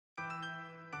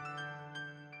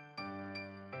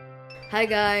Hi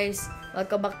guys!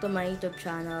 Welcome back to my YouTube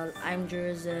channel. I'm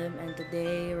Jerusalem and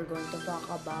today we're going to talk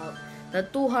about the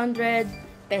 200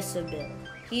 peso bill.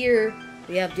 Here,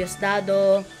 we have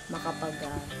Diosdado,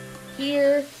 Macapagal.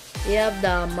 Here, we have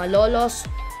the Malolos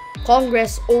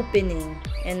Congress opening.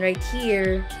 And right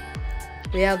here,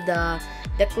 we have the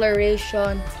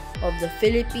Declaration of the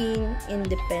Philippine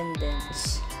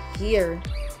Independence. Here,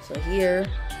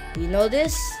 you know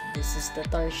this? This is the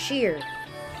Tarsier.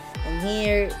 And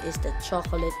here is the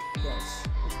Chocolate Hills.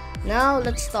 Now,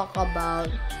 let's talk about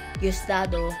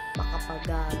Diosdado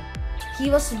Macapagal.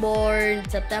 He was born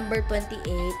September 28,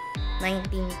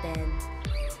 1910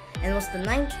 and was the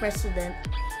 9th President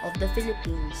of the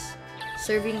Philippines,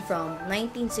 serving from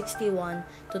 1961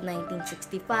 to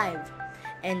 1965,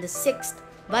 and the 6th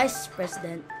Vice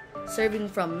President, serving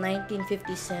from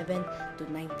 1957 to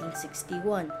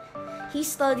 1961. He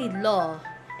studied law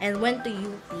and went to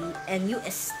UP and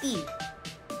UST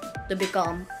to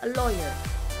become a lawyer.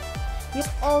 He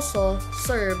also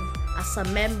served as a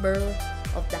member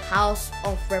of the House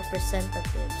of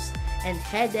Representatives and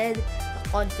headed the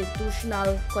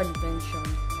Constitutional Convention,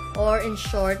 or in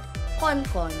short,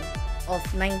 CONCON, of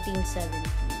 1970.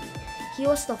 He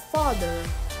was the father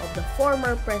of the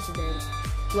former President,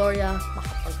 Gloria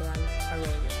Macapagal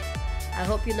Arroyo. I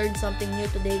hope you learned something new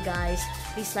today, guys.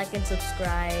 Please like and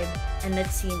subscribe, and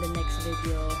let's see you in the next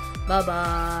video.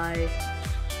 Bye-bye!